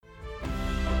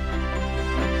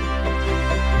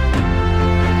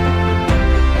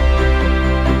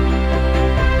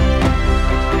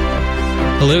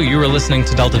Hello, you are listening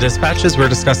to Delta Dispatches. We're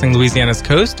discussing Louisiana's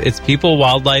coast, its people,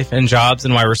 wildlife, and jobs,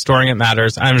 and why restoring it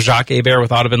matters. I'm Jacques Hebert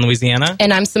with Audubon, Louisiana.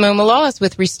 And I'm Simone Malawas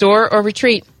with Restore or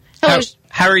Retreat. Hello.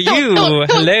 How are you?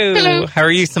 Hello. How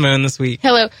are you, Simone, this week?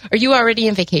 Hello. Are you already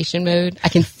in vacation mode? I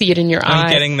can see it in your eyes. I'm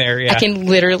getting there, yeah. I can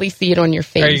literally see it on your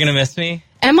face. Are you going to miss me?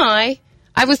 Am I?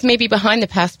 I was maybe behind the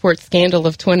passport scandal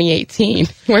of 2018,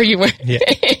 where you were. Yeah.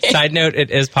 Side note, it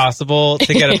is possible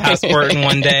to get a passport in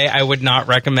one day. I would not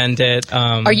recommend it.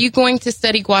 Are you going to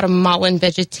study Guatemalan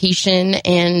vegetation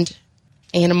and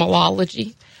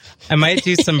animalology? I might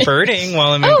do some birding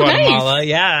while I'm in Guatemala. Nice.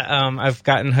 Yeah, I've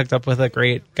gotten hooked up with a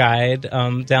great guide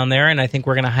down there, and I think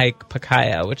we're going to hike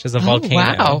Pacaya, which is a volcano.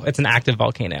 Wow. It's an active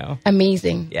volcano.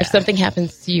 Amazing. Yeah. If something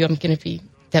happens to you, I'm going to be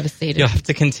devastated. You'll have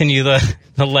to continue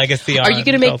the legacy on. Are you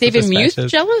going to make Delta David Dispatches. Muth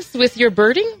jealous with your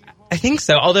birding? I think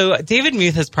so. Although David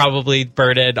Muth has probably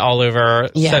birded all over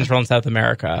Central and South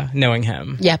America, knowing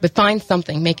him. Yeah, but find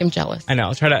something. Make him jealous. I know.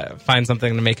 I'll try to find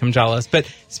something to make him jealous. But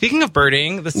speaking of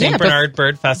birding, the St. Bernard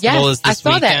Bird Festival is this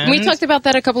weekend. I saw that. We talked about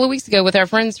that a couple of weeks ago with our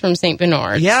friends from St.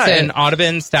 Bernard. Yeah, and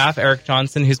Audubon staff, Eric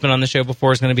Johnson, who's been on the show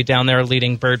before, is going to be down there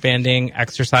leading bird banding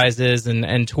exercises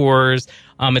and tours.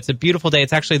 It's a beautiful day.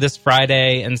 It's actually this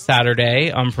Friday and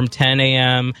Saturday from 10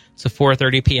 a.m. to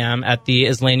 4:30 p.m. at the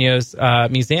Isleños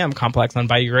Museum Complex on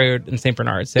Bayou Road in St.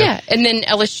 Bernard. So, yeah, and then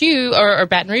LSU or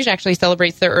Baton Rouge actually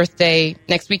celebrates their Earth Day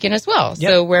next weekend as well.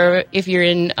 Yep. So if you're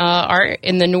in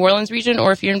the New Orleans region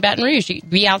or if you're in Baton Rouge, you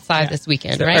be outside this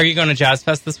weekend, so right? Are you going to Jazz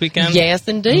Fest this weekend? Yes,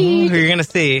 indeed. Who are you going to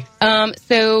see?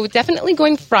 So definitely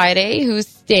going Friday, who's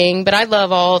Sting, but I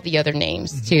love all the other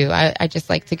names too. I just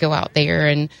like to go out there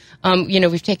and,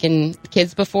 we've taken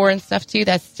kids before and stuff too.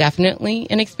 That's definitely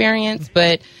an experience.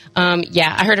 But,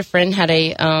 I heard a friend had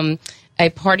a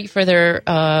party for their,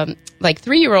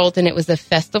 3-year-old, and it was a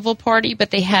festival party,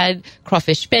 but they had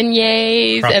crawfish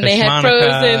beignets and they had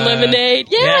frozen lemonade.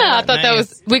 Yeah, I thought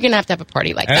we're going to have a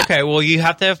party like that. Okay, well, you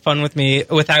have to have fun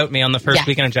without me on the first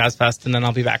weekend of Jazz Fest, and then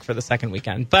I'll be back for the second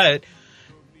weekend. But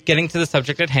getting to the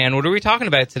subject at hand, what are we talking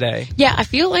about today? Yeah, I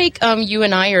feel like you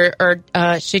and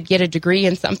I should get a degree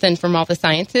in something from all the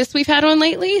scientists we've had on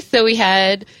lately. So we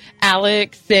had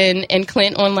Alex and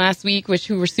Clint on last week,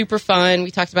 who were super fun.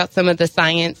 We talked about some of the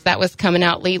science that was coming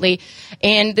out lately.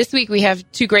 And this week we have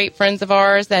two great friends of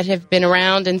ours that have been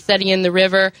around and studying the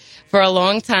river for a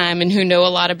long time and who know a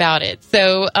lot about it.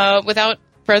 So without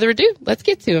further ado, let's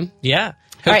get to them. Yeah.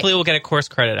 Hopefully we'll get a course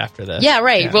credit after this. Yeah,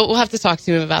 right. Yeah. We'll have to talk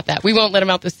to him about that. We won't let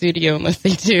him out the studio unless they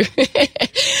do.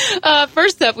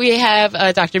 First up, we have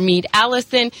Dr. Mead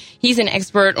Allison. He's an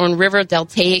expert on river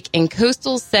deltaic and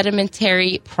coastal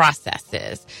sedimentary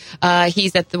processes.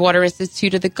 He's at the Water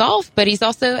Institute of the Gulf, but he's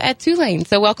also at Tulane.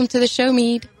 So welcome to the show,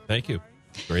 Mead. Thank you.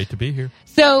 Great to be here.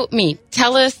 So, Mead,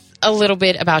 tell us a little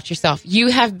bit about yourself. You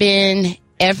have been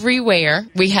everywhere.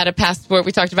 We had a passport.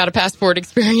 We talked about a passport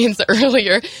experience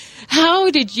earlier.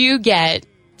 How did you get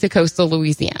to coastal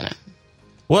Louisiana?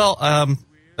 Well,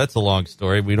 that's a long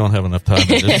story. We don't have enough time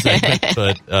in this segment,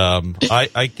 but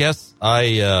I guess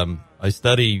I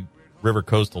study river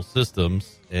coastal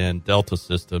systems and delta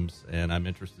systems, and I'm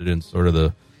interested in sort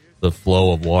of the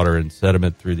flow of water and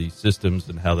sediment through these systems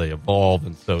and how they evolve,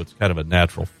 and so it's kind of a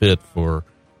natural fit for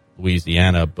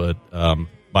Louisiana. But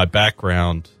my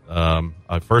background,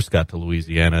 I first got to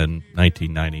Louisiana in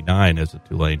 1999 as a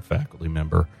Tulane faculty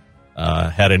member.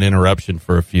 Had an interruption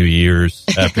for a few years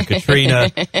after Katrina,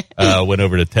 went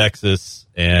over to Texas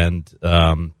and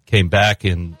came back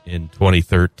in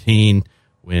 2013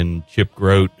 when Chip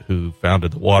Grote, who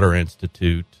founded the Water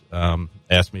Institute,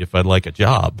 asked me if I'd like a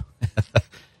job.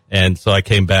 And so I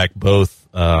came back both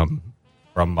from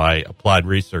my applied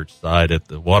research side at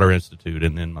the Water Institute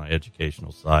and then my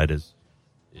educational side is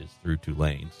through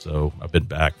Tulane. So I've been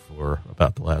back for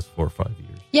about the last 4 or 5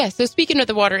 years. Yeah. So speaking of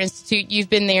the Water Institute, you've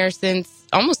been there since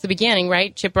almost the beginning,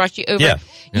 right? Chip brought you over. Yeah.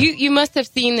 You must have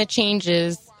seen the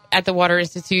changes at the Water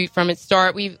Institute from its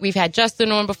start. We've had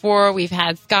Justin on before. We've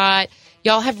had Scott.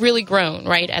 Y'all have really grown,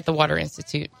 right, at the Water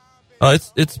Institute.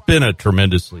 It's been a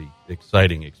tremendously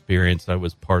exciting experience. I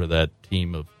was part of that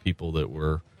team of people that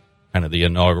were kind of the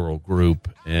inaugural group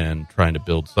and trying to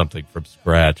build something from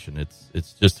scratch. And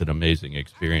it's just an amazing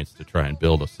experience to try and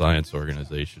build a science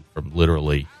organization from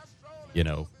literally,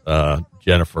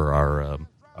 Jennifer,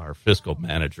 our fiscal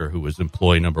manager, who was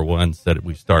employee number one, said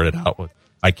we started out with,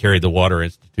 I carried the Water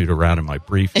Institute around in my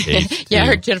briefcase. Yeah, I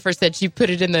heard Jennifer said she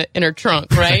put it in her trunk,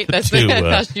 right? That's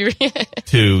how she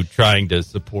to trying to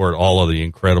support all of the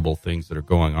incredible things that are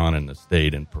going on in the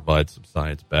state and provide some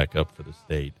science backup for the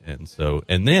state. And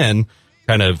then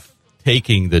kind of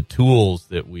taking the tools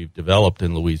that we've developed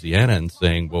in Louisiana and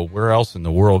saying, well, where else in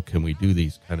the world can we do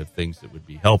these kind of things that would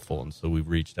be helpful? And so we've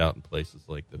reached out in places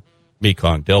like the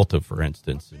Mekong Delta, for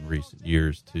instance, in recent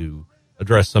years to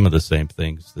address some of the same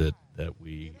things that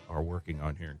we are working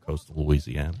on here in coastal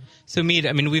Louisiana. So, Mead,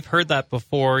 I mean, we've heard that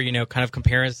before, kind of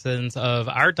comparisons of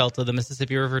our Delta, the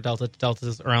Mississippi River Delta, to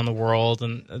deltas around the world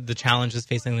and the challenges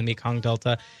facing the Mekong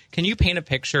Delta. Can you paint a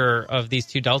picture of these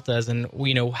two deltas and,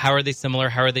 how are they similar?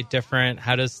 How are they different?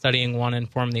 How does studying one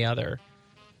inform the other?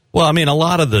 Well, I mean, a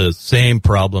lot of the same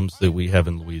problems that we have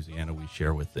in Louisiana, we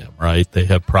share with them, right? They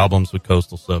have problems with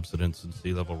coastal subsidence and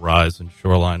sea level rise and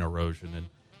shoreline erosion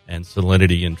and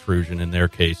salinity intrusion, in their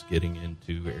case, getting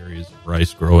into areas of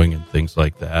rice growing and things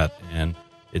like that. And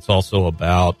it's also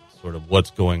about sort of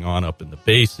what's going on up in the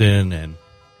basin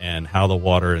and how the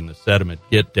water and the sediment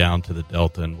get down to the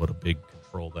delta and what a big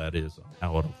control that is on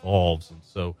how it evolves. And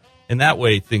so in that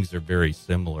way, things are very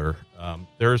similar.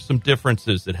 There are some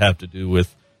differences that have to do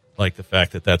with, like, the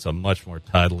fact that that's a much more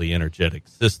tidally energetic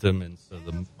system. And so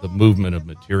the movement of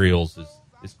materials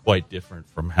is quite different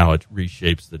from how it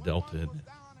reshapes the delta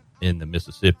in the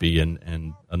Mississippi.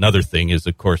 And another thing is,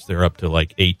 of course, they're up to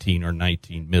like 18 or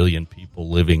 19 million people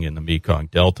living in the Mekong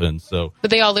Delta. And so,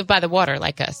 but they all live by the water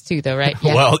like us too, though, right?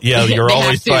 Yeah. Well, yeah, you're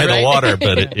always by right? the water,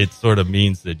 but it sort of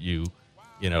means that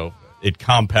it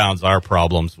compounds our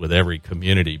problems with every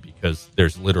community, because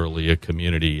there's literally a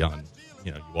community on,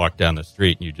 you walk down the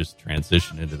street and you just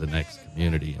transition into the next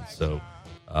community. And so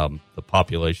the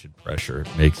population pressure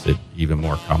makes it even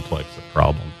more complex a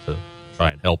problem to try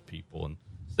and help people and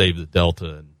save the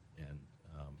delta and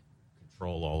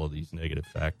control all of these negative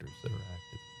factors that are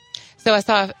active. So I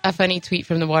saw a funny tweet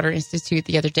from the Water Institute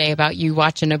the other day about you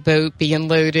watching a boat being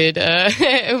loaded,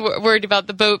 worried about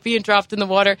the boat being dropped in the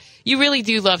water. You really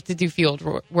do love to do field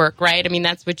work, right? I mean,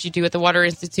 that's what you do at the Water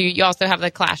Institute. You also have the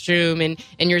classroom and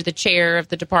you're the chair of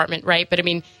the department, right? But I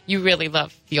mean, you really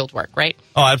love field work, right?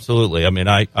 Oh, absolutely. I mean,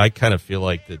 I kind of feel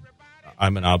like that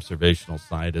I'm an observational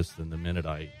scientist, and the minute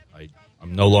I'm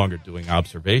no longer doing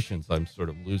observations, I'm sort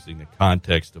of losing the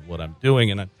context of what I'm doing.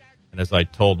 And as I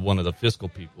told one of the fiscal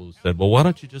people who said, well, why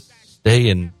don't you just stay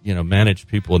and, manage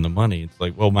people and the money? It's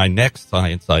like, well, my next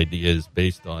science idea is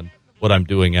based on what I'm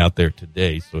doing out there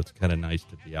today. So it's kind of nice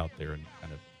to be out there and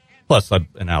plus I'm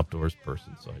an outdoors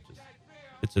person. So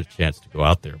it's a chance to go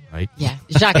out there, right? Yeah.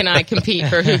 Jacques and I compete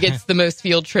for who gets the most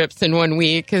field trips in 1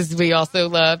 week, because we also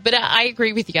love, but I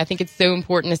agree with you. I think it's so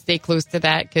important to stay close to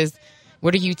that, because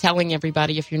what are you telling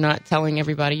everybody if you're not telling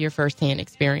everybody your firsthand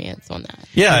experience on that?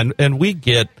 Yeah, and we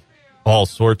get all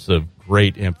sorts of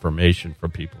great information from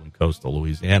people in coastal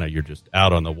Louisiana. You're just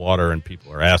out on the water and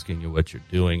people are asking you what you're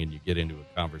doing, and you get into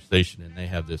a conversation and they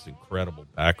have this incredible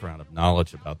background of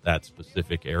knowledge about that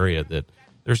specific area that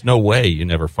there's no way you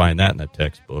never find that in a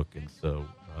textbook. And so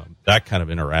that kind of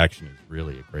interaction is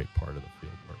really a great part of the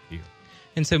field work here.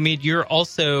 And so, Mead, you're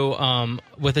also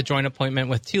with a joint appointment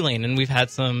with Tulane, and we've had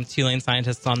some Tulane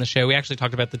scientists on the show. We actually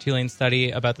talked about the Tulane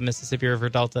study about the Mississippi River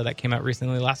Delta that came out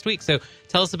recently last week. So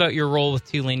tell us about your role with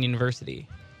Tulane University.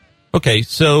 Okay,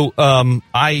 so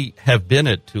I have been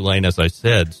at Tulane, as I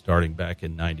said, starting back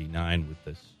in 99 with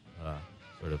this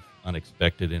sort of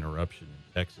unexpected interruption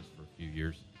in Texas for a few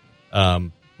years.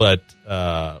 But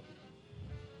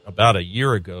about a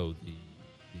year ago, the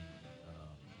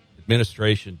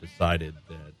administration decided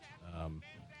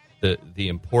that the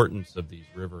importance of these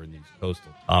river and these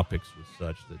coastal topics was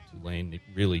such that Tulane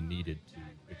really needed to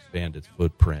expand its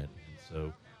footprint. And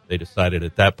so they decided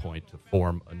at that point to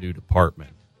form a new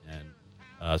department. And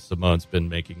Simone's been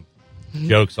making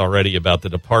jokes already about the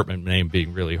department name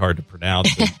being really hard to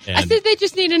pronounce. And I said they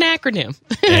just need an acronym.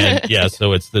 And yeah,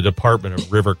 so it's the Department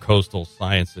of River Coastal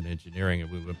Science and Engineering.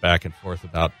 And we went back and forth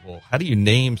about, well, how do you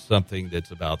name something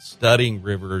that's about studying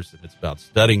rivers, and it's about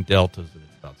studying deltas, and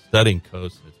it's about studying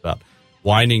coasts, and it's about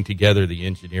winding together the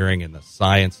engineering and the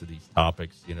science of these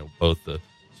topics, both the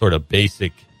sort of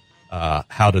basic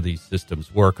how do these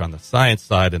systems work on the science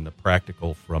side and the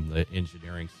practical from the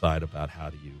engineering side about how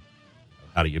do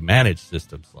you manage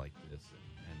systems like this.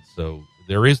 And so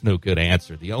there is no good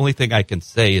answer. The only thing I can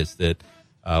say is that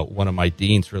one of my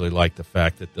deans really liked the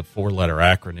fact that the 4-letter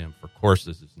acronym for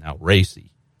courses is now RACY.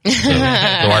 So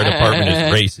our department is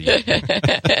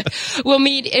RACY. Well,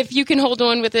 Mead, if you can hold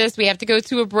on with us, we have to go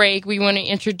to a break. We want to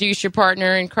introduce your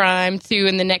partner in crime, too,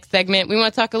 in the next segment. We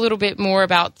want to talk a little bit more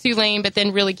about Tulane, but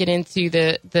then really get into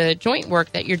the joint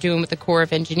work that you're doing with the Corps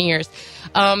of Engineers.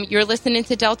 You're listening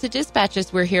to Delta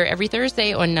Dispatches. We're here every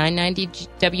Thursday on 990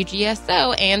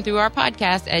 WGSO and through our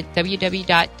podcast at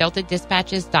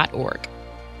www.deltadispatches.org.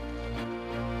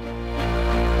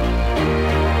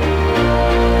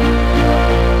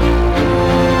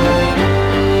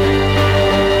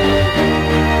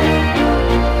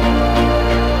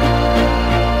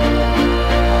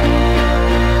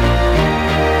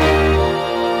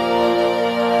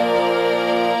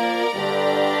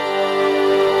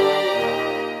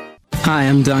 Hi,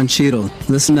 I'm Don Cheadle.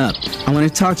 Listen up. I want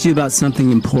to talk to you about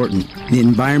something important, the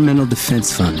Environmental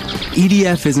Defense Fund.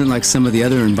 EDF isn't like some of the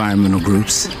other environmental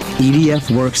groups.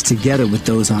 EDF works together with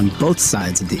those on both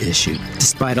sides of the issue.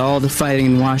 Despite all the fighting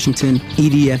in Washington,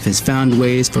 EDF has found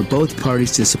ways for both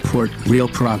parties to support real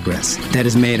progress that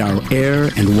has made our air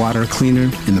and water cleaner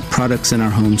and the products in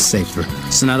our homes safer.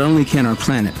 So not only can our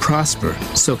planet prosper,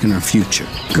 so can our future.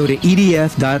 Go to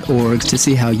edf.org to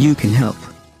see how you can help.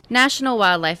 National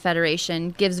Wildlife Federation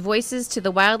gives voices to the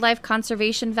wildlife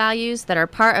conservation values that are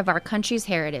part of our country's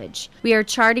heritage. We are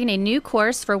charting a new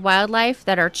course for wildlife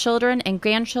that our children and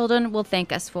grandchildren will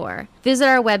thank us for. Visit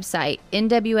our website,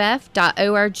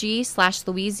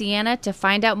 nwf.org/Louisiana, to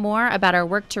find out more about our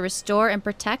work to restore and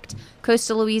protect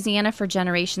coastal Louisiana for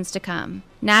generations to come.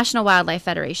 National Wildlife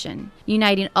Federation,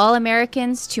 uniting all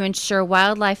Americans to ensure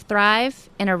wildlife thrive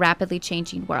in a rapidly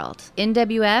changing world.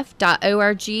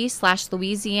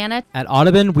 nwf.org/Louisiana. At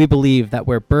Audubon, we believe that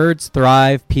where birds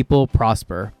thrive, people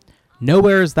prosper.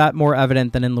 Nowhere is that more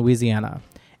evident than in Louisiana.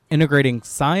 Integrating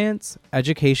science,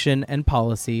 education, and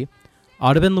policy,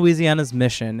 Audubon, Louisiana's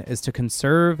mission is to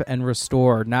conserve and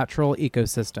restore natural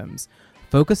ecosystems,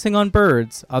 focusing on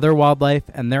birds, other wildlife,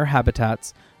 and their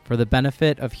habitats for the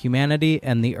benefit of humanity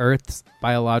and the Earth's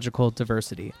biological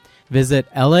diversity. Visit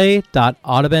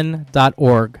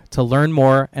la.audubon.org to learn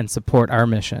more and support our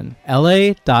mission.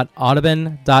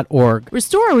 la.audubon.org.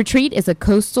 Restore or Retreat is a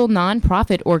coastal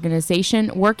nonprofit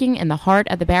organization working in the heart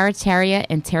of the Barataria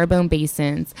and Terrebonne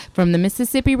basins, from the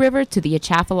Mississippi River to the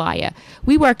Atchafalaya.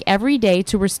 We work every day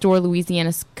to restore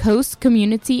Louisiana's coast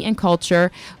community and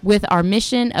culture with our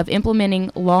mission of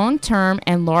implementing long-term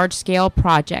and large-scale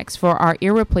projects for our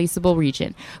irreplaceable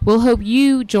region. We'll hope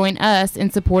you join us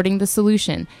in supporting the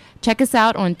solution. Check us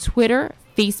out on Twitter,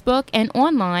 Facebook, and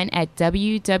online at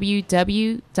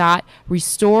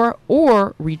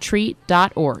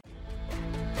www.restoreorretreat.org.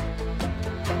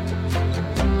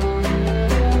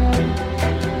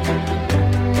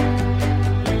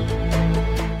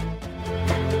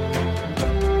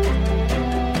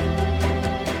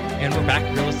 And we're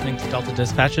back. You're listening to Delta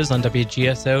Dispatches on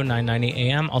WGSO 990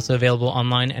 AM. Also available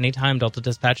online anytime,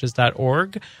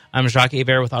 deltadispatches.org. I'm Jacques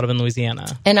Hebert with Audubon, Louisiana.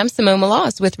 And I'm Simone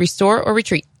Maloz with Restore or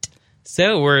Retreat.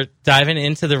 So we're diving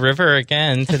into the river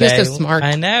again today. I feel so smart.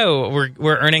 I know.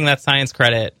 We're earning that science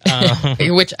credit.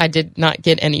 Which I did not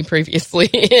get any previously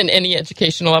in any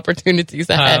educational opportunities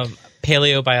I had.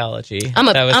 Paleobiology. I'm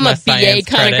a BA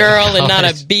kind of girl and not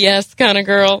a BS kind of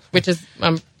girl, which is...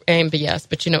 I am BS,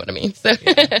 but you know what I mean. So,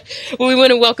 well, we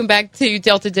want to welcome back to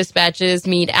Delta Dispatches,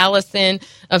 meet Allison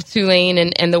of Tulane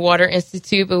and the Water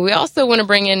Institute, but we also want to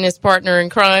bring in his partner in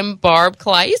crime, Barb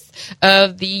Kleiss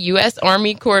of the U.S.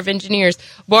 Army Corps of Engineers.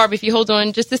 Barb, if you hold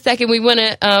on just a second, we want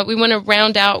to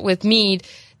round out with Meade.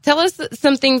 Tell us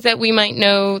some things that we might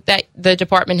know that the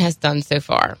department has done so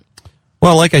far.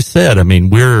 Well, like I said, I mean,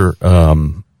 we're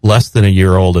less than a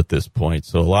year old at this point,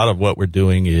 so a lot of what we're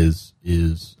doing is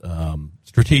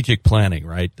strategic planning,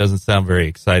 right? Doesn't sound very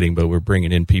exciting, but we're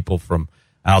bringing in people from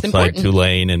outside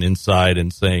Tulane and inside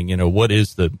and saying, you know, what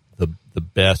is the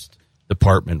best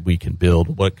department we can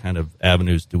build? What kind of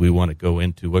avenues do we want to go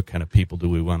into? What kind of people do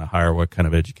we want to hire? What kind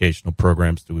of educational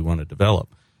programs do we want to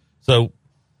develop? So,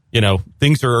 you know,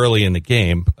 things are early in the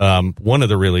game. One of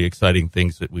the really exciting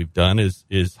things that we've done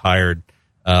is hired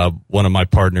one of my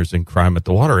partners in crime at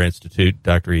the Water Institute,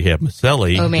 Dr. Ehab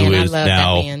Maselli, who is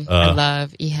now I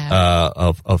love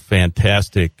Ehab. A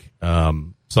fantastic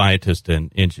scientist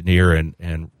and engineer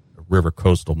and river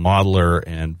coastal modeler,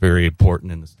 and very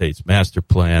important in the state's master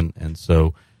plan. And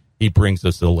so he brings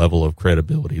us a level of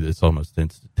credibility that's almost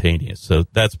instantaneous. So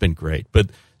that's been great. But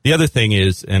the other thing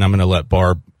is, and I'm going to let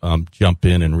Barb jump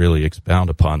in and really expound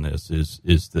upon this, is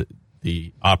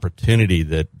the opportunity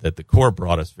that the Corps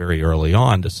brought us very early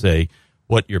on to say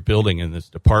what you're building in this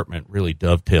department really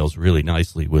dovetails really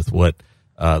nicely with what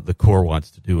the Corps wants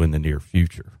to do in the near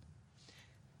future.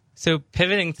 So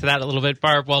pivoting to that a little bit,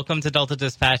 Barb, welcome to Delta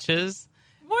Dispatches.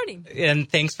 Good morning. And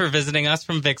thanks for visiting us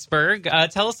from Vicksburg.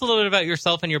 Tell us a little bit about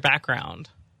yourself and your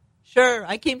background. Sure.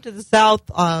 I came to the South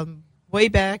way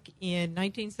back in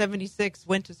 1976,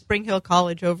 went to Spring Hill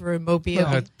College over in Mobile.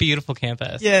 Oh, beautiful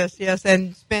campus. Yes,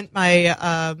 and spent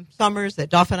my summers at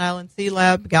Dauphin Island Sea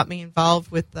Lab, got me involved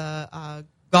with the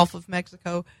Gulf of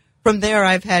Mexico. From there,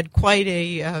 I've had quite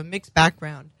a mixed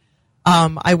background.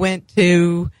 I went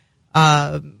to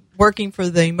working for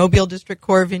the Mobile District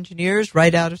Corps of Engineers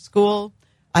right out of school.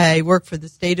 I worked for the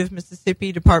State of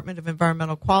Mississippi Department of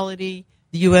Environmental Quality,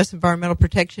 the U.S. Environmental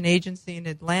Protection Agency in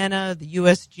Atlanta, the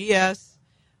USGS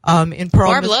in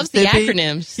Pearl, Barb loves the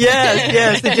acronyms.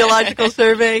 Yes, the Geological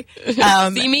Survey.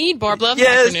 See me? Barb loves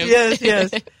acronyms.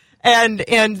 Yes. and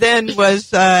then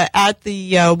was at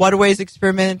the Waterways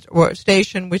Experiment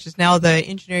Station, which is now the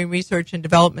Engineering Research and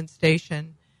Development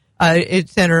Station,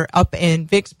 center up in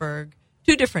Vicksburg,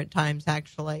 2 different times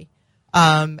actually,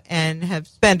 and have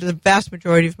spent the vast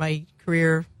majority of my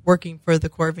career working for the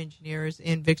Corps of Engineers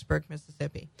in Vicksburg,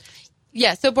 Mississippi.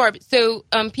 Yeah, so Barb,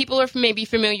 people are maybe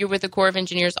familiar with the Corps of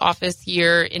Engineers office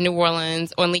here in New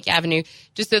Orleans on Leake Avenue.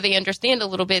 Just so they understand a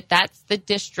little bit, that's the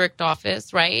district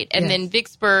office, right? And then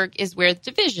Vicksburg is where the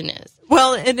division is.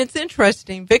 Well, and it's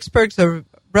interesting. Vicksburg's a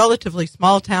relatively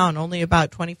small town, only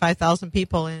about 25,000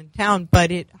 people in town,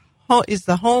 but it is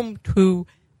the home to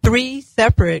 3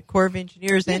 separate Corps of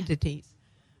Engineers entities.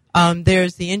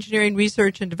 There's the Engineering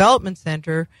Research and Development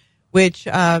Center, which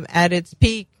at its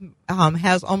peak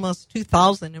has almost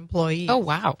 2,000 employees. Oh,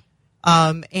 wow.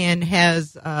 And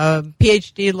has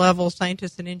PhD level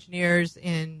scientists and engineers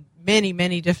in many,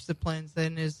 many disciplines,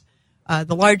 and is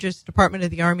the largest Department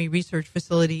of the Army research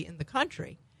facility in the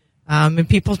country. And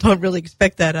people don't really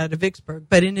expect that out of Vicksburg.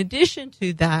 But in addition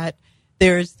to that,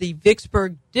 there's the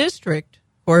Vicksburg District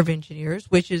Corps of Engineers,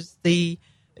 which is the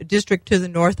district to the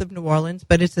north of New Orleans,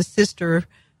 but it's a sister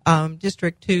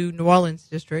district to New Orleans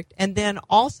district. And then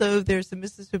also there's the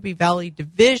Mississippi Valley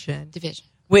Division,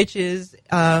 which is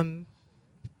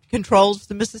controls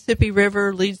the Mississippi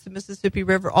River, leads the Mississippi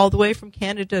River all the way from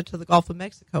Canada to the Gulf of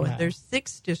Mexico. Wow. And there's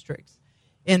 6 districts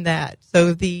in that.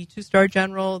 So the 2-star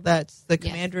general, that's the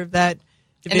commander of that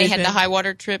division. And they had the high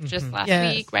water trip just last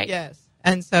week, right? Yes.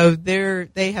 And so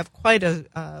they have quite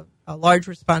a large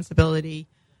responsibility,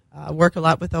 work a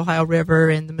lot with Ohio River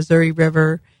and the Missouri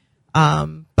River,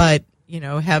 but,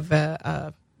 have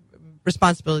a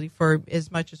responsibility for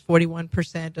as much as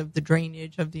 41% of the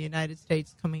drainage of the United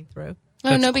States coming through.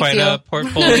 Oh, no big deal. Quite a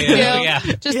portfolio. Yeah.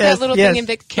 Just that little thing in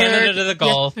Vicksburg. Canada to the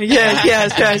Gulf.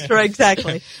 Yes, right,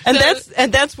 exactly.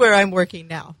 And that's where I'm working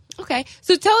now. Okay.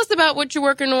 So tell us about what you're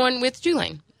working on with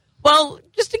Julane. Well,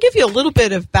 just to give you a little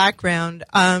bit of background,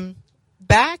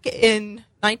 back in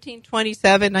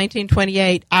 1927,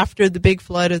 1928, after the big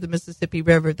flood of the Mississippi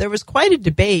River, there was quite a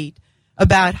debate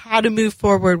about how to move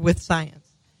forward with science.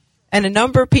 And a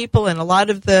number of people, and a lot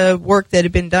of the work that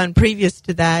had been done previous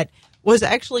to that, was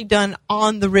actually done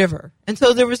on the river. And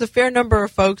so there was a fair number of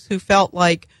folks who felt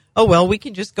like, oh, well, we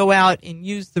can just go out and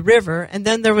use the river. And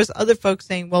then there was other folks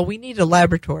saying, well, we need a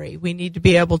laboratory. We need to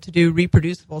be able to do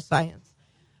reproducible science.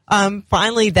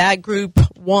 Finally, that group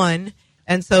won.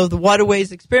 And so the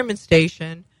Waterways Experiment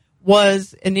Station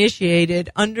was initiated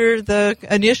under the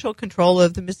initial control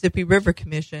of the Mississippi River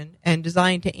Commission and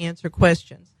designed to answer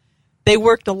questions. They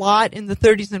worked a lot in the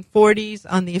 30s and 40s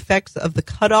on the effects of the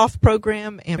cutoff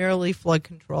program and primarily flood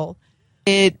control.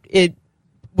 It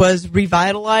was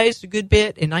revitalized a good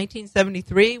bit in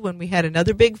 1973 when we had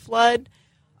another big flood,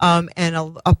 and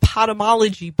a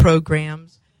potamology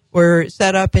programs were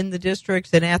set up in the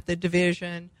districts and at the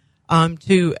division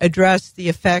to address the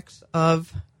effects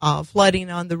of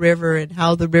flooding on the river and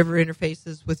how the river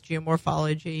interfaces with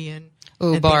geomorphology and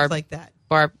things like that.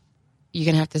 Barb, you're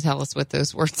going to have to tell us what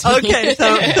those words mean. Okay, so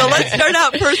let's start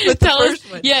out first with the first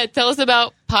one. Yeah, tell us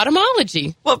about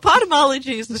potamology. Well,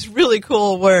 potamology is this really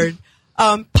cool word.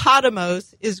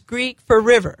 Potamos is Greek for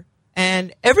river,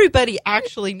 and everybody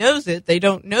actually knows it. They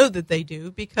don't know that they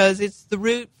do because it's the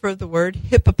root for the word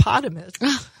hippopotamus,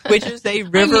 which is a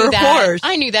river horse.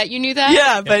 I knew that. You knew that?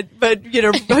 Yeah, but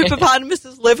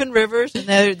hippopotamuses live in rivers, and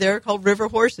they're called river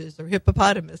horses or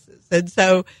hippopotamuses. And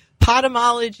so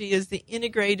potamology is the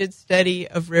integrated study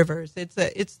of rivers. It's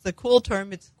the cool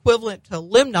term. It's equivalent to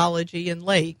limnology in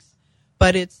lakes,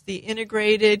 but it's the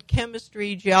integrated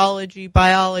chemistry, geology,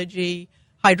 biology,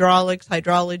 hydraulics,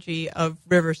 hydrology of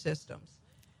river systems.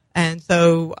 And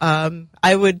so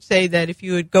I would say that if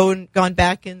you had gone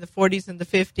back in the 40s and the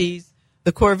 50s,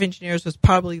 the Corps of Engineers was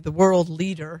probably the world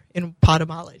leader in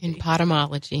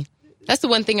potamology. That's the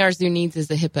one thing our zoo needs is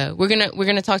a hippo. We're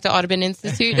gonna talk to Audubon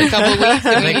Institute in a couple of weeks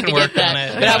and we need to get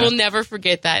that. But I will never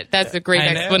forget that. That's a great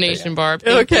explanation, Barb.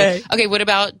 Okay. Okay, what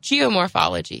about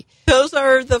geomorphology? Those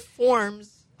are the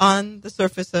forms on the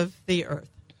surface of the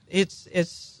earth.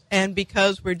 And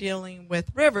because we're dealing with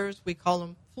rivers, we call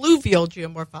them fluvial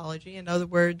geomorphology. In other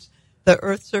words, the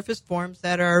earth surface forms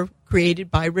that are created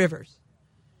by rivers.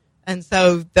 And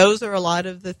so those are a lot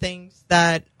of the things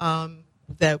that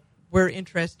we're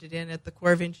interested in at the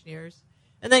Corps of Engineers.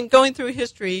 And then going through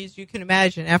history, as you can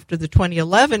imagine, after the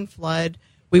 2011 flood,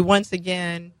 we once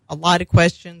again, a lot of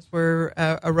questions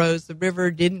arose. The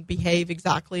river didn't behave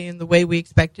exactly in the way we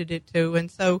expected it to. And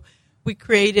so we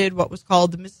created what was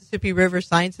called the Mississippi River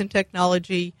Science and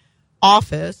Technology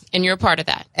office. And you're a part of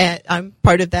that. And I'm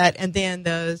part of that. And then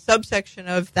the subsection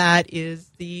of that is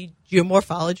the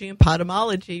geomorphology and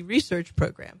potamology research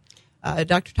program.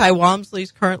 Dr. Ty Walmsley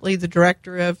is currently the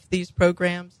director of these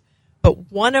programs.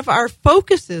 But one of our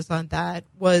focuses on that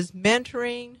was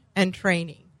mentoring and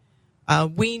training.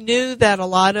 We knew that a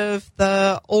lot of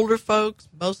the older folks,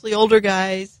 mostly older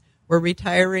guys, were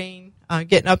retiring,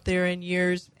 getting up there in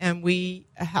years, and we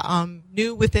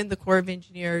knew within the Corps of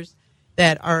Engineers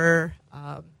that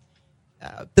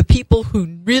the people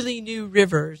who really knew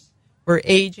rivers were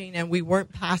aging, and we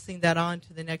weren't passing that on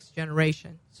to the next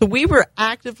generation. So we were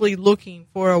actively looking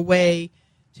for a way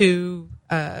to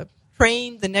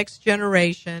train the next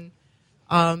generation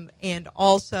and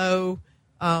also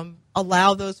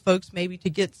allow those folks maybe to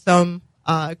get some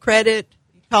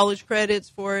college credits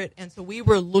for it. And so we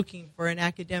were looking for an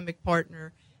academic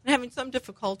partner and having some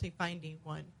difficulty finding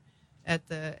one at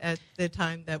the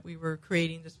time that we were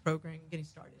creating this program and getting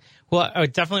started. Well, I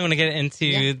definitely want to get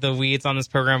into the weeds on this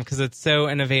program because it's so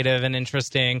innovative and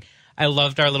interesting. I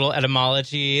loved our little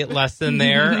etymology lesson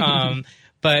there.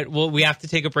 But we have to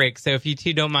take a break. So if you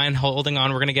two don't mind holding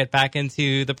on, we're going to get back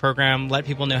into the program, let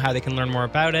people know how they can learn more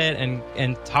about it,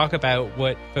 and talk about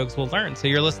what folks will learn. So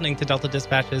you're listening to Delta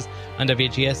Dispatches on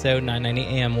WGSO 990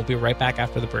 AM. We'll be right back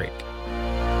after the break.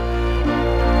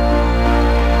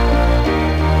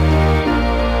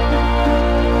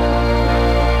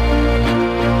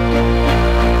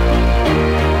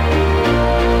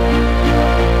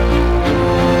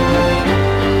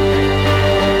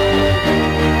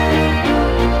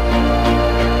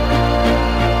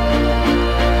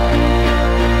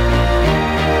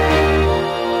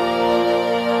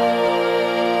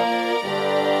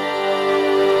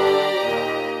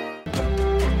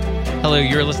 Hello,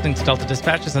 you're listening to Delta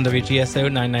Dispatches on WGSO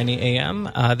 990 AM.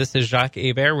 This is Jacques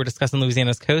Hebert. We're discussing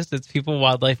Louisiana's coast, its people,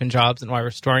 wildlife, and jobs, and why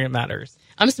restoring it matters.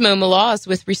 I'm Simone Malaws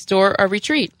with Restore or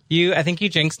Retreat. I think you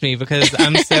jinxed me because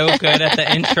I'm so good at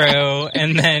the intro,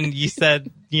 and then you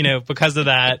said, because of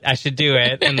that, I should do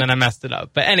it, and then I messed it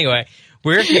up. But anyway,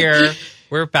 we're here.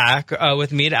 We're back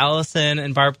with Meade Allison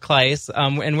and Barb Kleiss,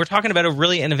 and we're talking about a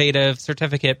really innovative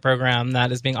certificate program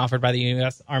that is being offered by the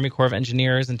U.S. Army Corps of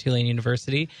Engineers and Tulane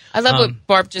University. I love what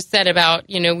Barb just said about,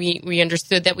 we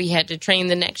understood that we had to train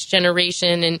the next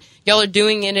generation, and y'all are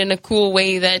doing it in a cool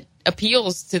way that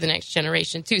appeals to the next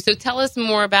generation, too. So tell us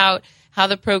more about how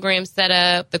the program's set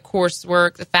up, the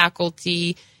coursework, the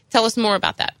faculty. Tell us more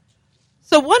about that.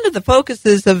 So one of the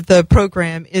focuses of the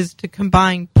program is to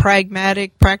combine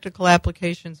pragmatic, practical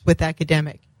applications with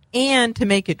academic and to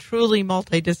make it truly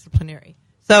multidisciplinary.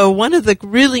 So one of the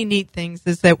really neat things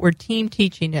is that we're team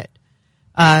teaching it.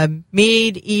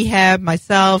 Meade, Ehab,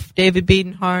 myself, David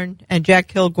Biedenharn, and Jack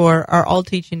Kilgore are all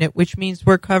teaching it, which means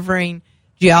we're covering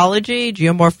geology,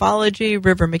 geomorphology,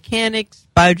 river mechanics,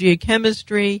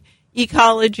 biogeochemistry,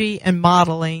 ecology, and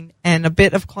modeling, and a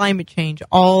bit of climate change,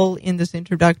 all in this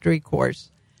introductory course.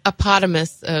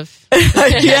 Eponymous of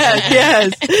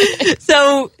yes.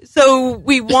 So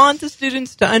we want the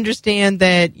students to understand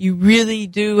that you really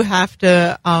do have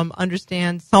to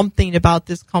understand something about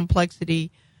this complexity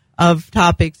of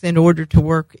topics in order to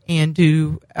work and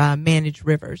do manage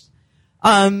rivers.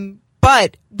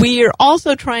 But we are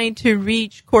also trying to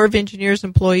reach Corps of Engineers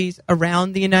employees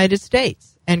around the United States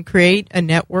and create a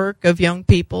network of young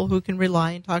people who can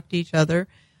rely and talk to each other,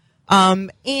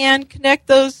 and connect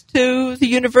those to the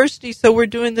university. So we're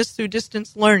doing this through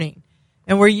distance learning,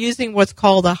 and we're using what's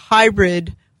called a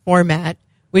hybrid format,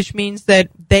 which means that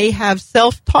they have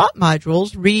self-taught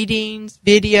modules, readings,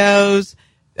 videos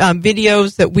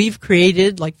that we've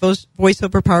created, like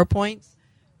voiceover PowerPoints,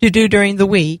 to do during the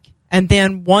week. And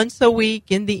then once a week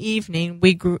in the evening,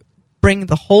 we bring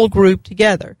the whole group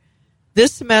together.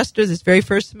 This semester, this very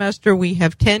first semester, we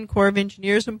have 10 Corps of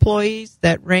Engineers employees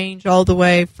that range all the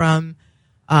way from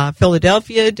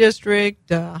Philadelphia District,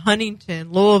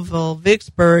 Huntington, Louisville,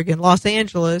 Vicksburg, and Los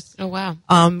Angeles. Oh, wow.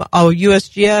 A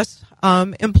USGS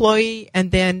employee,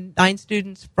 and then 9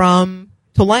 students from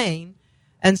Tulane.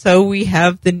 And so we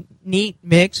have the neat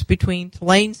mix between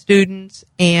Tulane students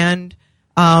and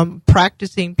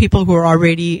practicing people who are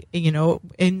already,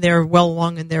 well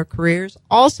along in their careers.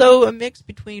 Also a mix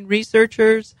between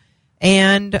researchers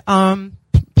and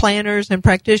planners and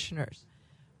practitioners.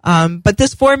 But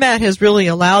this format has really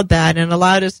allowed that and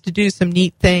allowed us to do some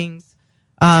neat things.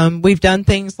 We've done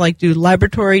things like do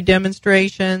laboratory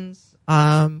demonstrations.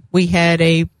 We had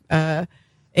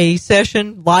a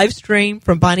session live stream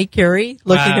from Bonnie Carey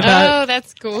looking about. Oh,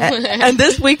 that's cool. And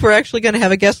this week we're actually going to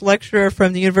have a guest lecturer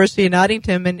from the University of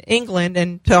Nottingham in England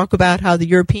and talk about how the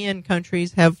European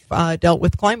countries have dealt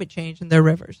with climate change in their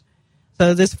rivers.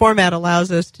 So this format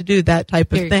allows us to do that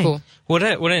type of Very thing. cool. What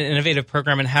an innovative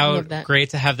program, and how Love that.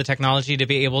 great to have the technology to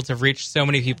be able to reach so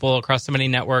many people across so many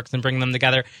networks and bring them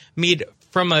together. Mead,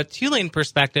 from a Tulane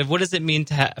perspective, what does it mean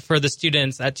for the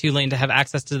students at Tulane to have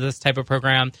access to this type of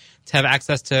program, to have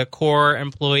access to core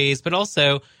employees, but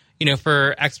also,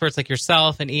 for experts like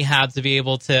yourself and EHAB to be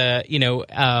able to,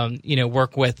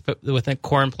 work with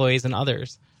core employees and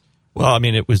others? Well, I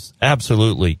mean, it was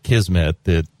absolutely kismet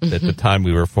that at the time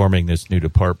we were forming this new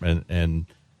department, and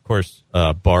of course,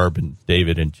 Barb and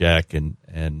David and Jack and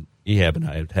Ehab and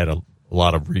I have had a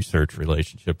lot of research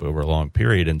relationship over a long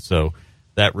period, and so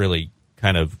that really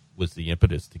kind of was the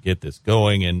impetus to get this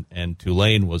going. And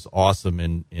Tulane was awesome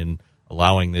in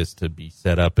allowing this to be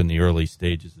set up in the early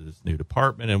stages of this new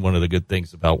department. And one of the good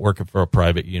things about working for a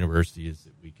private university is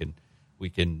that we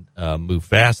can move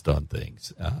fast on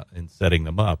things and setting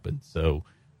them up. And so,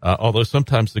 although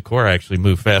sometimes the Corps actually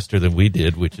moved faster than we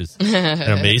did, which is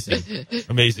an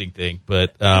amazing thing.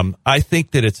 But I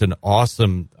think that it's an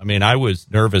awesome. I mean, I was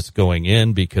nervous going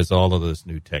in because all of this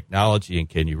new technology, and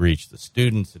can you reach the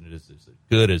students? And it is as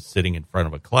good as sitting in front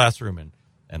of a classroom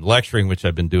and lecturing, which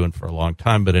I've been doing for a long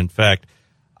time. But in fact,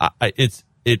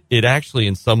 it actually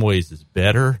in some ways is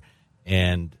better,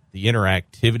 and the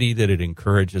interactivity that it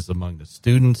encourages among the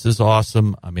students is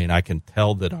awesome. I mean, I can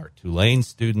tell that our Tulane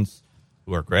students,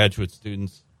 who are graduate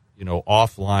students,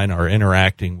 offline are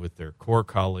interacting with their core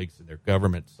colleagues and their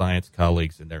government science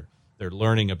colleagues, and they're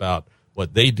learning about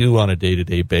what they do on a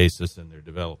day-to-day basis, and they're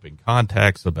developing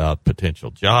contacts about potential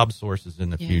job sources in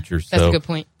the future. That's a good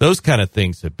point. Those kind of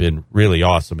things have been really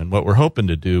awesome. And what we're hoping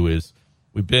to do is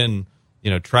we've been,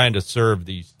 trying to serve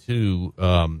these two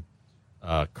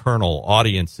kernel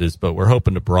audiences, but we're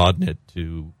hoping to broaden it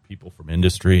to people from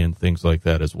industry and things like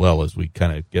that as well, as we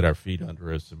kind of get our feet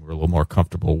under us and we're a little more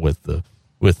comfortable with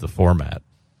the format.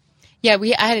 Yeah,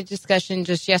 I had a discussion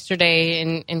just yesterday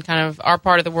in kind of our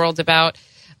part of the world about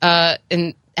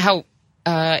and how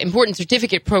important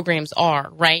certificate programs are,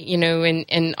 right?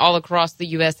 And all across the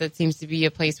U.S. that seems to be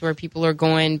a place where people are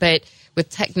going. But with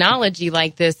technology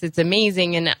like this, it's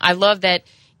amazing. And I love that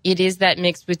it is that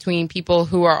mix between people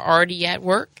who are already at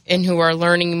work and who are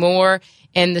learning more,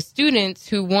 and the students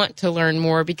who want to learn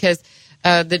more. Because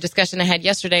the discussion I had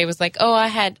yesterday was like, I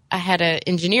had an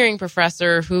engineering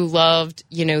professor who loved,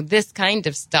 this kind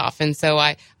of stuff. And so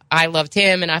I loved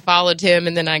him and I followed him,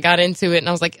 and then I got into it and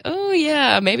I was like, oh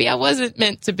yeah, maybe I wasn't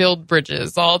meant to build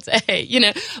bridges all day,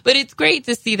 but it's great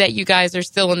to see that you guys are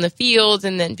still in the field,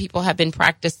 and then people have been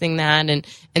practicing that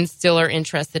and still are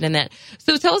interested in that.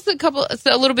 So tell us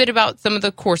a little bit about some of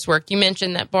the coursework. You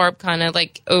mentioned that, Barb, kind of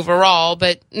like overall,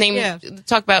 but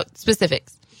talk about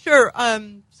specifics. Sure.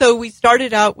 So we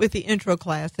started out with the intro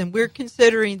class, and we're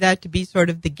considering that to be sort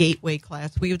of the gateway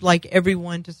class. We would like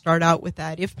everyone to start out with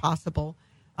that if possible.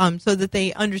 So that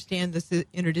they understand this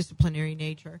interdisciplinary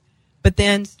nature. But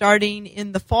then starting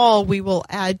in the fall, we will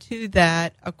add to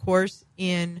that a course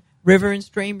in river and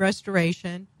stream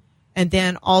restoration, and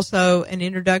then also an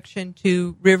introduction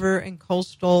to river and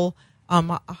coastal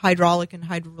hydraulic and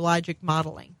hydrologic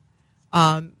modeling.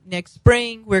 Next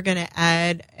spring, we're going to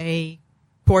add a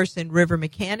course in river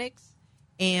mechanics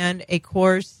and a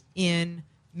course in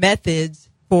methods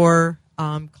for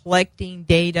collecting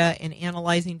data and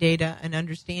analyzing data and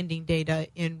understanding data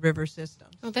in river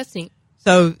systems. Oh, that's neat.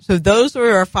 So those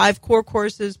are our 5 core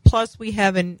courses. Plus, we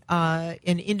have an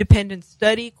independent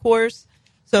study course,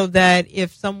 so that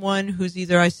if someone who's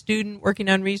either a student working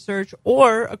on research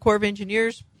or a Corps of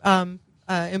Engineers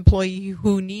employee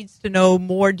who needs to know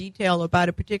more detail about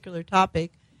a particular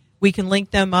topic, we can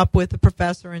link them up with a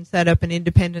professor and set up an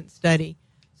independent study.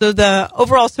 So the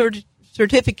overall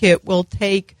certificate will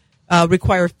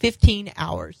require 15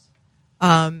 hours.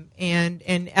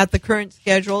 And at the current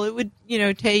schedule, it would,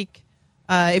 take,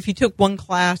 if you took one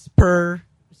class per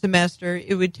semester,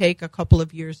 it would take a couple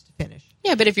of years to finish.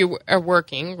 Yeah, but if you are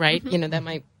working, right, that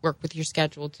might work with your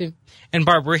schedule too. And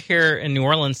Barb, we're here in New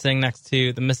Orleans, sitting next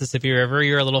to the Mississippi River.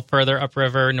 You're a little further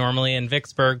upriver, normally in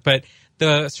Vicksburg, but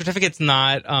the certificate's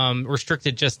not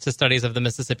restricted just to studies of the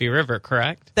Mississippi River,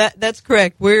 correct? That's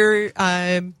correct. We're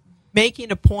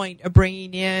making a point of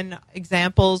bringing in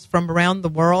examples from around the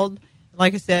world.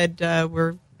 Like I said,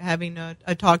 we're having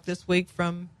a talk this week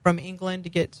from England to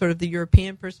get sort of the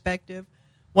European perspective.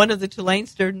 One of the Tulane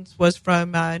students was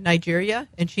from Nigeria,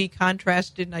 and she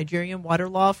contrasted Nigerian water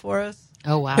law for us.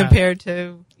 Oh, wow. Compared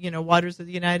to, waters of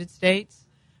the United States.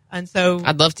 And so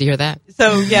I'd love to hear that.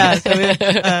 So, yeah,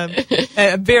 it's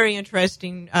a very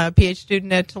interesting PhD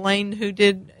student at Tulane who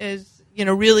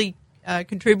really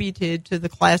contributed to the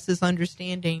class's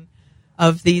understanding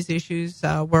of these issues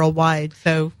worldwide.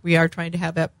 So we are trying to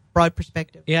have that broad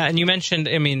perspective. Yeah, and you mentioned,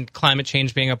 I mean, climate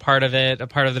change being a part of it, a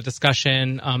part of the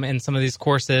discussion in some of these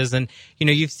courses. And,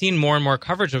 you've seen more and more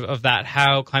coverage of that,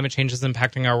 how climate change is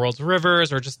impacting our world's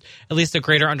rivers, or just at least a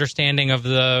greater understanding of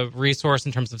the resource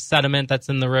in terms of sediment that's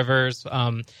in the rivers.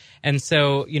 And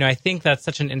so, I think that's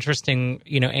such an interesting,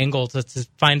 angle to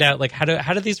find out, like, how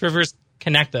do these rivers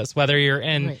connect us, whether you're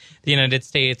in the United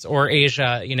States or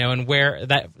Asia, and where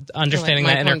that understanding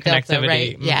that interconnectivity. Delta,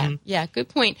 right? Mm-hmm. Yeah, good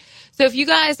point. So if you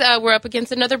guys we're up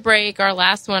against another break, our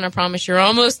last one, I promise you're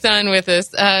almost done with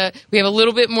us. We have a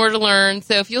little bit more to learn.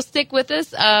 So if you'll stick with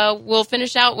us, we'll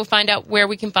finish out. We'll find out where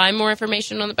we can find more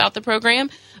information about the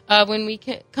program when we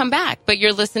come back. But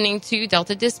you're listening to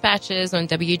Delta Dispatches on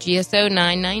WGSO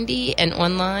 990 and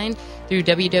online through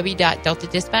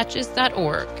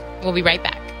www.deltadispatches.org. We'll be right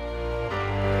back.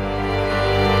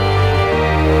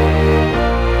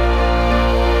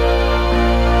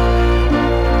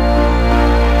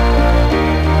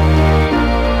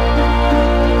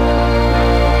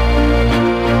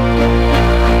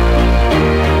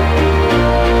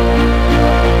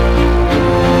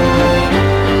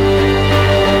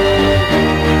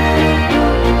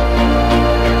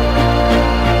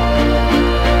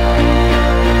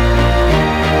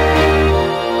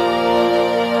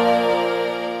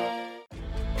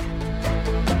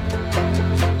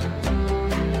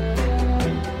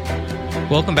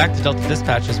 Welcome back to Delta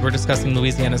Dispatches. We're discussing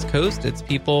Louisiana's coast, its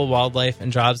people, wildlife,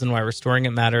 and jobs, and why restoring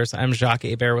it matters. I'm Jacques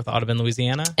Hebert with Audubon,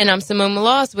 Louisiana. And I'm Simone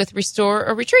Maloz with Restore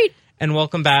or Retreat. And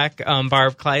welcome back,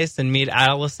 Barb Kleiss and Meade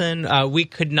Allison. We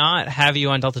could not have you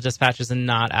on Delta Dispatches and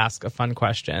not ask a fun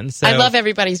question. So, I love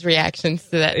everybody's reactions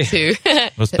to that, too.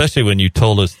 Well, especially when you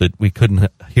told us that we couldn't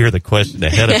hear the question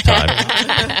ahead of time.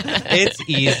 It's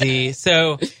easy.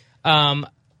 So,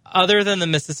 other than the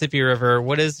Mississippi River,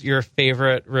 what is your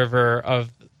favorite river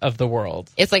of the world?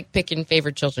 It's like picking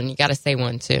favorite children. You got to say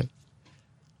one, too.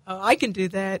 Oh, I can do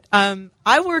that.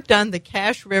 I worked on the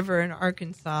Cache River in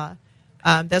Arkansas.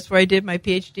 That's where I did my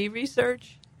PhD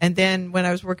research. And then when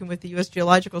I was working with the U.S.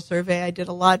 Geological Survey, I did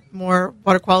a lot more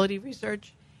water quality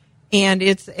research. And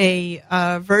it's a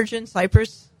virgin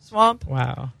cypress swamp.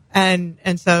 Wow. And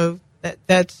so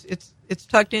it's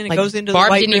tucked in. It goes into Barb the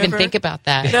White didn't River. even think about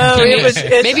that. No,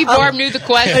 maybe Barb knew the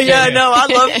question. Yeah, no,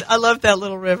 I love that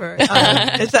little river.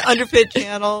 It's an underfit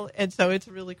channel, and so it's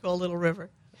a really cool little river.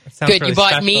 Good, really you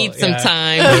bought special. Meade some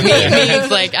time.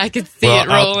 Meade's like, I could see it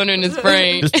rolling in his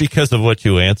brain. Just because of what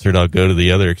you answered, I'll go to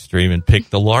the other extreme and pick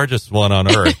the largest one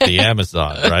on Earth, the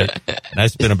Amazon, right? And I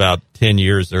spent about 10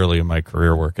 years early in my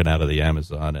career working out of the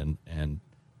Amazon, and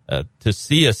to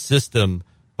see a system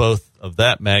both of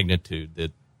that magnitude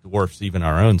that dwarfs even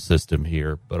our own system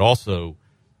here, but also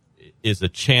is a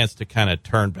chance to kind of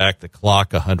turn back the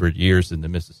clock 100 years in the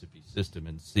Mississippi system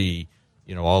and see,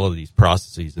 all of these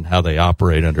processes and how they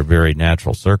operate under very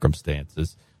natural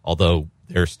circumstances, although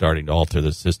they're starting to alter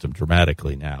the system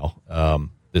dramatically now.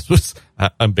 This was,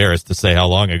 I'm embarrassed to say how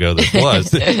long ago this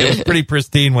was. It was pretty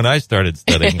pristine when I started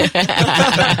studying.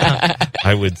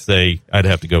 I would say I'd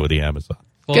have to go with the Amazon.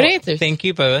 Well, good answers. Thank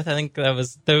you both. I think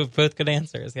they were both good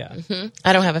answers. Yeah. Mm-hmm.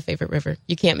 I don't have a favorite river.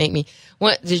 You can't make me.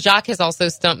 Jacques has also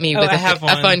stumped me with I a have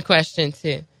fun question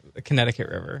too. The Connecticut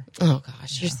River. Oh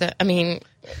gosh,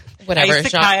 whatever. I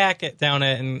used to kayak it down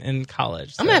it in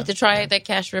college. So. I'm gonna have to try that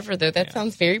Cache River though. That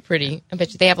sounds very pretty. I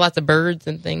bet you they have lots of birds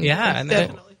and things. Yeah,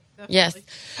 Definitely. Yes.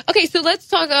 Okay, so let's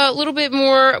talk a little bit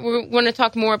more. We want to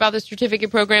talk more about the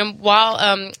certificate program.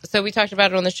 So we talked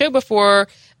about it on the show before.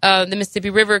 The Mississippi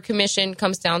River Commission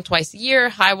comes down twice a year,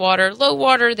 high water, low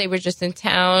water. They were just in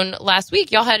town last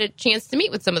week. Y'all had a chance to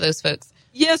meet with some of those folks.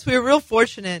 Yes, we were real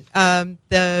fortunate.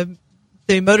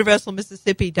 The motor vessel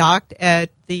Mississippi docked at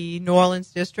the New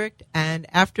Orleans district, and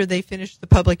after they finished the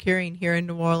public hearing here in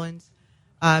New Orleans,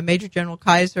 Major General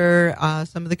Kaiser,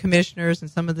 some of the commissioners,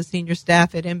 and some of the senior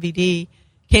staff at MVD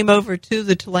came over to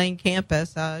the Tulane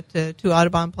campus to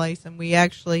Audubon Place, and we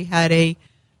actually had a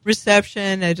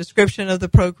reception, a description of the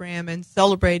program, and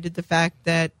celebrated the fact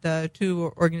that the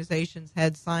two organizations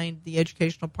had signed the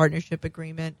educational partnership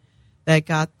agreement that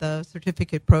got the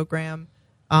certificate program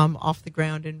off the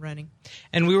ground and running.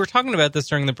 And we were talking about this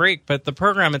during the break, but the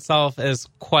program itself is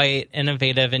quite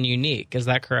innovative and unique. Is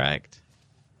that correct?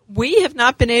 We have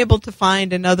not been able to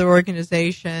find another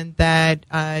organization that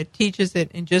teaches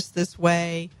it in just this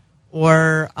way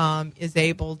or is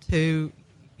able to,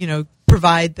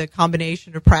 provide the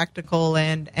combination of practical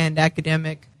and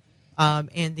academic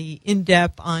and the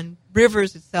in-depth on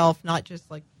rivers itself, not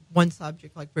just like one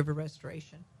subject like river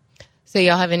restoration. So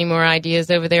y'all have any more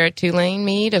ideas over there at Tulane,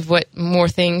 Meade, of what more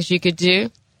things you could do?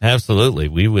 Absolutely.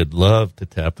 We would love to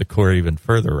tap the Corps even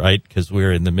further, right? Because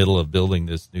we're in the middle of building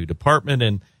this new department,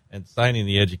 and And signing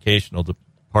the educational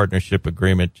partnership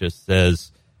agreement just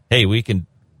says, hey, we can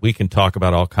talk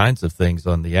about all kinds of things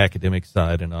on the academic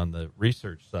side and on the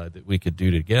research side that we could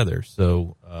do together.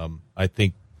 So I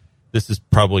think this is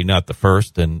probably not the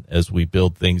first, and as we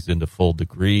build things into full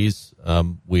degrees,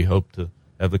 we hope to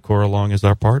have the Corps along as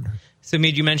our partner. So,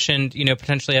 Mead, you mentioned,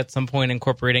 potentially at some point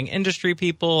incorporating industry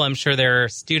people. I'm sure there are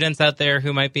students out there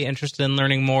who might be interested in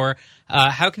learning more.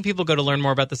 How can people go to learn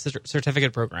more about the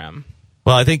certificate program?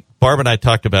 Well, I think Barb and I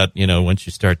talked about, once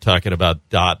you start talking about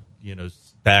dot,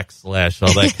 backslash,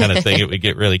 all that kind of thing, it would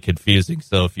get really confusing.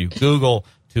 So if you Google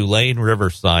Tulane River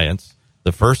Science,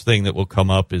 the first thing that will come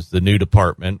up is the new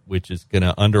department, which is going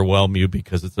to underwhelm you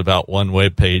because it's about one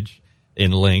web page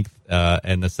in length.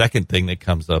 And the second thing that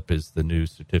comes up is the new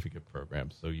certificate program.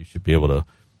 So you should be able to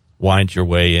wind your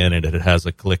way in, and it has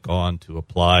a click on to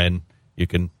apply, and you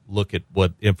can look at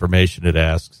what information it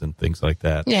asks and things like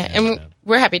that. Yeah, and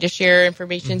we're happy to share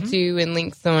information too and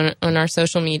links on our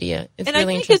social media. It's and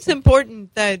really I think it's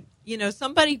important that,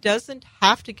 somebody doesn't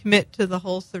have to commit to the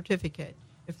whole certificate.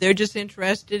 If they're just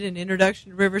interested in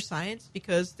Introduction to River Science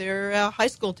because they're a high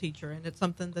school teacher and it's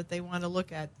something that they want to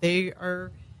look at, they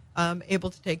are able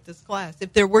to take this class.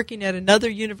 If they're working at another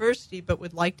university but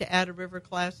would like to add a river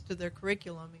class to their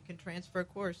curriculum and can transfer a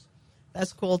course,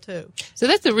 that's cool too. So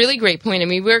that's a really great point. I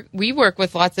mean, we work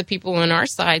with lots of people on our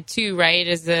side too, right?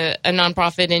 As a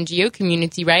nonprofit NGO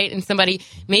community, right? And somebody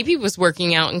maybe was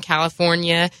working out in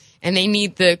California and they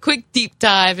need the quick deep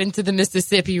dive into the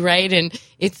Mississippi, right? And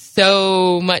it's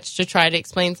so much to try to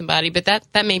explain somebody, but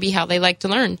that may be how they like to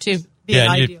learn too.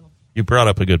 Ideal. You brought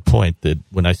up a good point that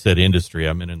when I said industry,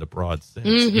 I meant in the broad sense.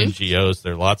 NGOs,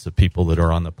 there are lots of people that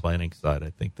are on the planning side, I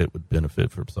think, that would benefit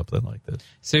from something like this.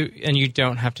 So, and you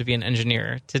don't have to be an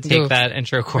engineer to take that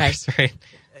intro course, right?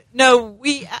 No,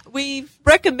 we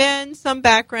recommend some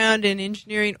background in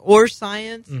engineering or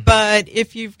science, but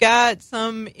if you've got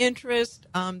some interest,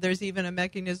 there's even a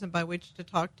mechanism by which to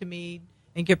talk to me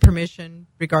and get permission,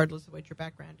 regardless of what your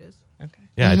background is. Okay.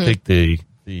 Yeah, I think the person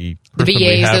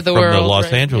we VAs have of the from world, the Los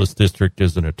right? Angeles district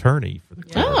is an attorney for the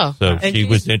Corps. Oh. So And she she's-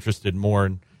 was interested more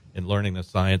in learning the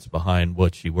science behind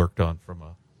what she worked on from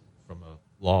a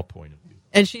law point of view.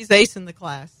 And she's acing the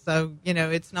class, so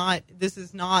this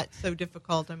is not so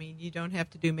difficult. I mean, you don't have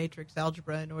to do matrix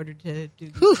algebra in order to do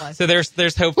these classes. So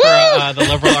there's hope for the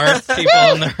liberal arts people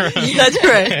in the room. That's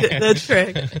correct. That's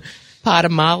correct.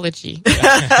 Potamology.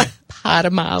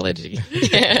 Potamology.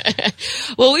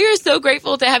 Well, we are so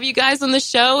grateful to have you guys on the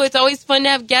show. It's always fun to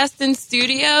have guests in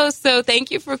studio. So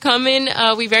thank you for coming.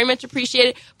 We very much appreciate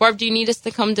it. Barb, do you need us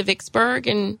to come to Vicksburg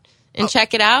and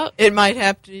check it out? You might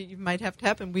have to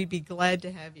happen. We'd be glad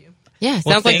to have you. Yeah,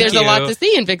 Well, sounds like thank there's a lot you. to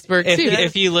see in Vicksburg, too.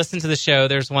 If you listen to the show,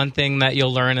 there's one thing that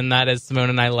you'll learn, and that is Simone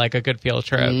and I like a good field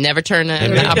trip. Never turn an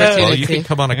There you go. opportunity. Well, you can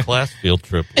come on a class field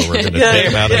trip where we're going to take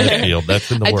them out in the field. That's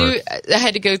in the works. I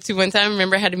had to go to one time. I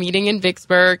remember I had a meeting in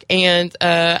Vicksburg, and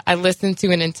I listened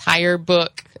to an entire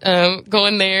book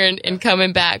going there and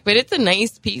coming back. But it's a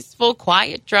nice, peaceful,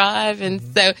 quiet drive. And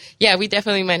so, yeah, we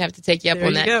definitely might have to take you up There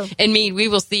on you that. go. And Mead, we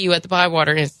will see you at the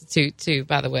Bywater Institute, too,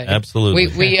 by the way. Absolutely.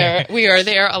 We are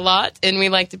there a lot, and we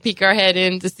like to peek our head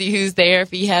in to see who's there,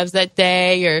 if he has that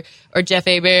day, or Jeff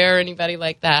Hebert or anybody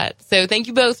like that. So thank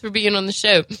you both for being on the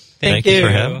show. Thank you for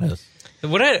having us. Y'all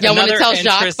want to tell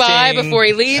Jacques bye before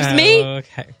he leaves me?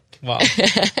 Okay. Well,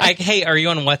 hey, are you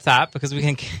on WhatsApp? Because we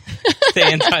can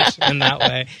stay in touch in that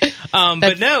way.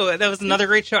 But no, that was another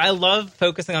great show. I love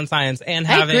focusing on science and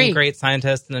I agree. having great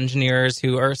scientists and engineers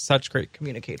who are such great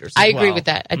communicators. I as agree well. with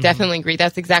that. I definitely agree.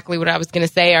 That's exactly what I was going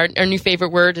to say. Our new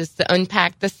favorite word is to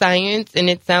unpack the science, and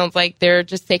it sounds like they're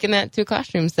just taking that to a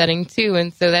classroom setting too.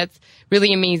 And so that's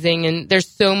really amazing. And there's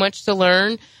so much to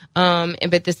learn,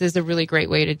 but this is a really great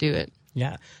way to do it.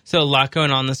 Yeah. So a lot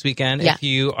going on this weekend. Yeah. If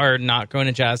you are not going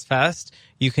to Jazz Fest,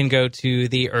 you can go to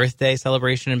the Earth Day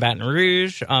celebration in Baton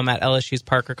Rouge at LSU's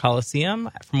Parker Coliseum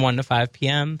from 1 to 5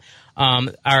 p.m.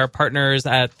 Our partners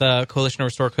at the Coalition to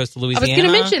Restore Coastal I was Louisiana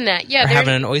going to mention that. Yeah, are they're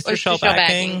having an oyster shell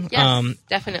backing. Yes,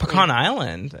 definitely. Pecan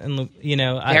Island. And,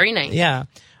 Very nice. Yeah.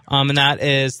 And that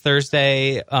is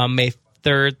Thursday, May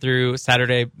 3rd through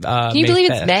Saturday, Can you May believe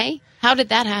 5th. it's May? How did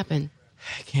that happen?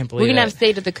 I can't believe We're going to it. have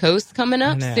State of the Coast coming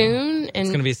up I know. soon. And It's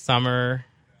going to be summer.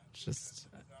 Just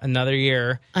another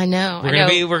year. I know.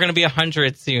 We're gonna be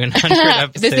 100 soon. 100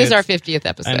 episodes. This is our 50th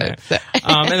I know. episode. So.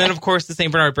 And then of course the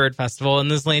St. Bernard Bird Festival and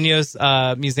this Lanios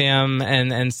Museum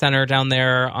and Center down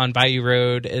there on Bayou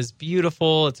Road is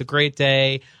beautiful. It's a great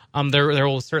day. There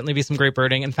will certainly be some great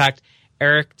birding. In fact,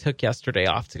 Eric took yesterday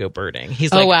off to go birding.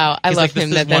 He's Oh, like, wow. I he's love like, this him.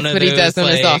 is That's one of what he does those,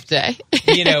 on his like, off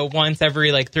day. Once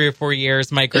every like 3 or 4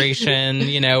 years migration,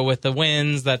 with the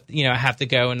winds that, I have to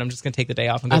go, and I'm just going to take the day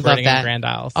off and go I love birding in that. Grand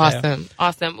Isle. So.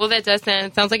 Awesome. Well, that does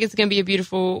sounds like it's going to be a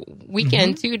beautiful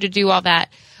weekend too, to do all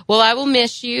that. Well, I will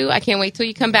miss you. I can't wait till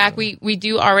you come back. We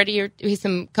do already have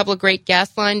some couple of great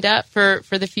guests lined up for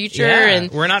the future. Yeah,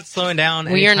 and we're not slowing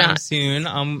down We are anytime not.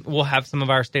 soon. We'll have some of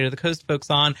our State of the Coast folks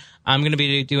on. I'm going to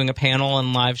be doing a panel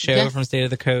and live show Yes. from State of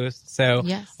the Coast. So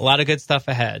Yes. a lot of good stuff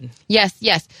ahead. Yes.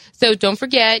 So don't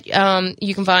forget,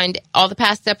 you can find all the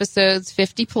past episodes,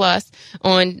 50 plus,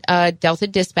 on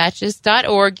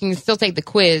deltadispatches.org. You can still take the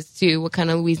quiz too. What kind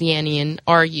of Louisianian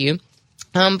are you?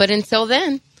 But until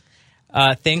then,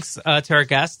 Thanks to our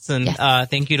guests, and Yes.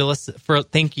 thank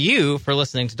you for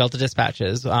listening to Delta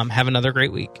Dispatches. Have another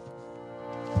great week.